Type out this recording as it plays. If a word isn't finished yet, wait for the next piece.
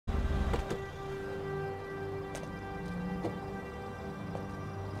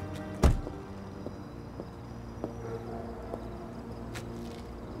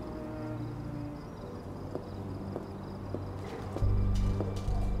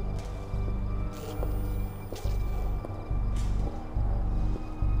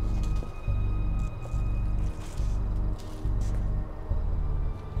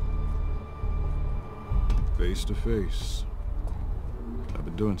Face to face. I've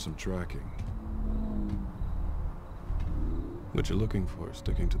been doing some tracking. What you're looking for is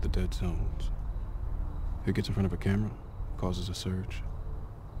sticking to the dead zones. Who gets in front of a camera, causes a surge.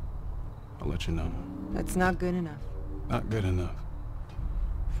 I'll let you know. That's not good enough. Not good enough.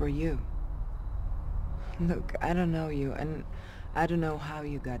 For you. Look, I don't know you, and I don't know how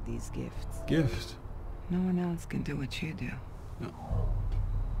you got these gifts. Gifts? No one else can do what you do. No.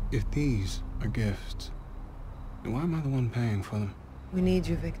 If these are gifts, then why am I the one paying for them? We need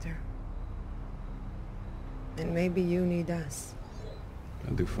you, Victor. And maybe you need us.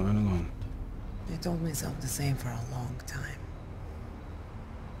 I'll do fine alone. I told myself the same for a long time.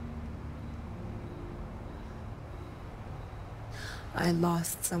 I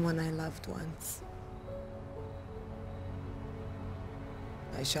lost someone I loved once.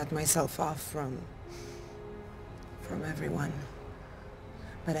 I shut myself off from everyone.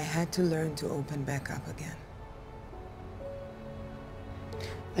 But I had to learn to open back up again.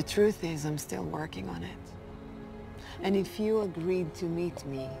 The truth is, I'm still working on it. And if you agreed to meet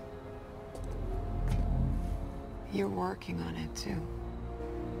me, you're working on it too.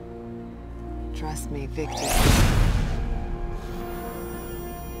 Trust me, Victor.